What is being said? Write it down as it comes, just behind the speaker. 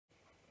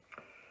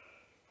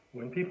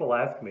When people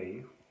ask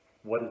me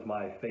what is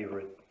my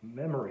favorite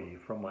memory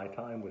from my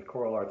time with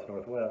Choral Arts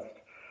Northwest,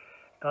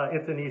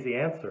 it's an easy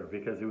answer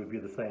because it would be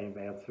the same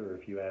answer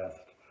if you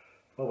asked,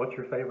 well, what's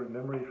your favorite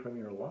memory from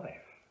your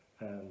life?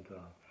 And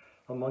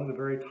among the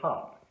very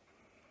top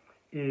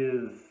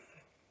is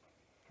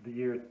the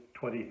year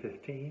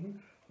 2015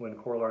 when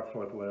Choral Arts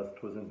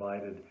Northwest was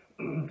invited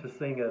to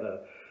sing at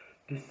a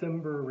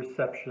December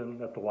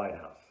reception at the White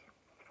House.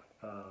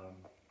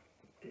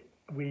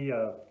 We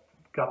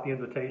got the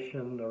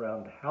invitation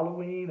around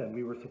Halloween, and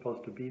we were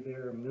supposed to be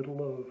there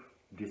middle of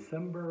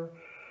December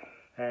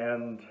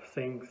and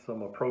sing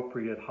some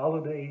appropriate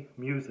holiday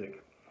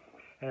music.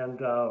 And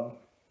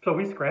so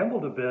we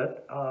scrambled a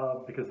bit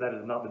because that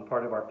had not been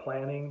part of our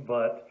planning,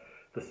 but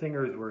the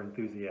singers were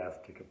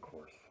enthusiastic, of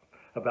course,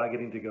 about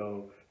getting to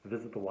go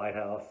visit the White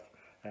House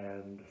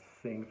and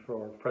sing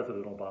for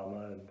President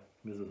Obama and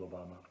Mrs.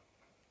 Obama.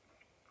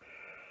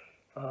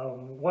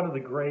 One of the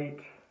great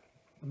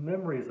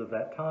memories of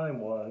that time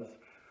was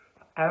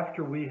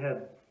after we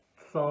had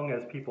sung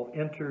as people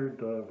entered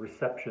the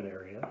reception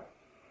area,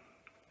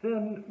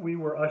 then we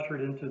were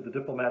ushered into the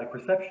diplomatic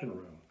reception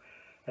room.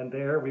 And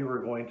there we were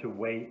going to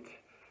wait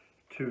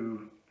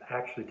to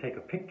actually take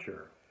a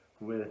picture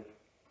with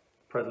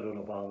President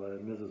Obama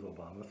and Mrs.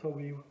 Obama. So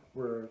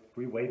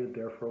we waited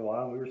there for a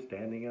while. We were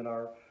standing in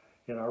our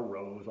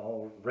rows,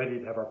 all ready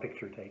to have our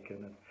picture taken.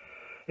 And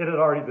it had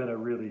already been a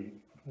really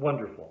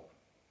wonderful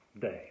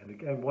day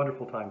and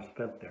wonderful time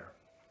spent there.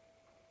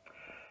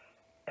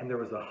 And there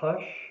was a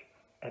hush,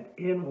 and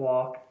in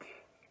walked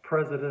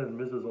President and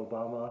Mrs.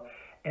 Obama,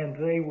 and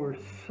they were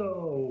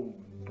so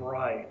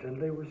bright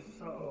and they were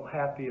so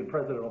happy. And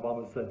President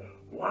Obama said,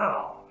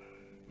 "Wow,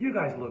 you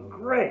guys look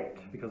great,"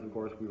 because of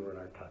course we were in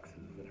our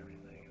tuxes and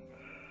everything.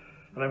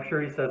 And I'm sure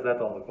he says that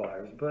to all the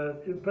choirs,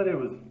 but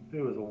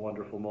it was a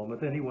wonderful moment.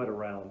 Then he went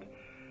around,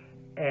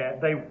 and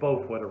they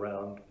both went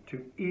around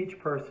to each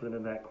person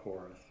in that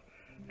chorus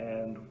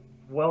and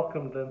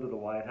welcomed them to the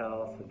White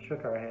House and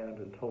shook our hand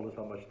and told us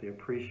how much they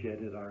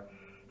appreciated our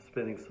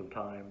spending some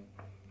time.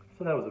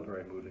 So that was a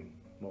very moving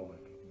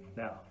moment.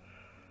 Now,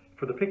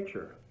 for the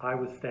picture, I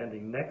was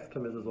standing next to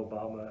Mrs.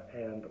 Obama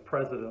and the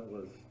president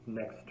was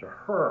next to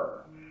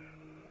her.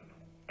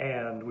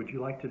 And would you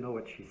like to know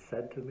what she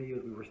said to me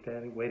as we were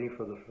standing, waiting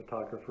for the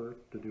photographer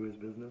to do his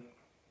business?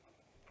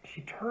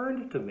 She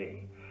turned to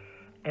me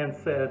and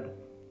said,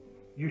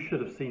 "You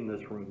should have seen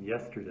this room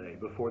yesterday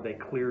before they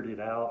cleared it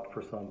out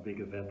for some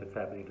big event that's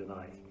happening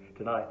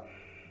tonight.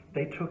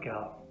 They took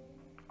out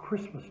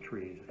Christmas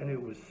trees and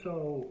it was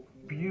so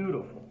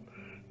beautiful."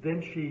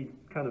 Then she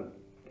kind of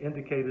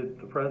indicated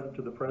to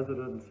the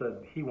president and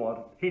said he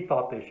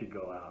thought they should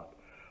go out.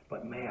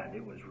 But man,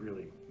 it was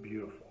really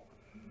beautiful.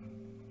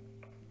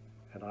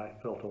 And I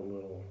felt a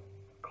little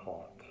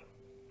caught.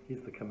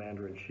 He's the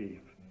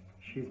commander-in-chief.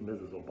 She's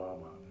Mrs.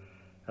 Obama.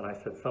 And I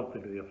said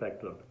something to the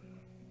effect of,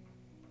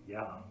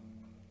 "Yeah,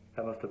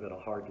 that must have been a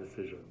hard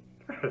decision,"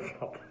 or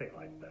something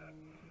like that.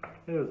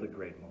 It was a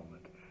great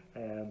moment,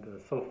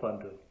 and so fun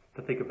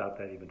to think about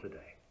that even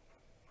today.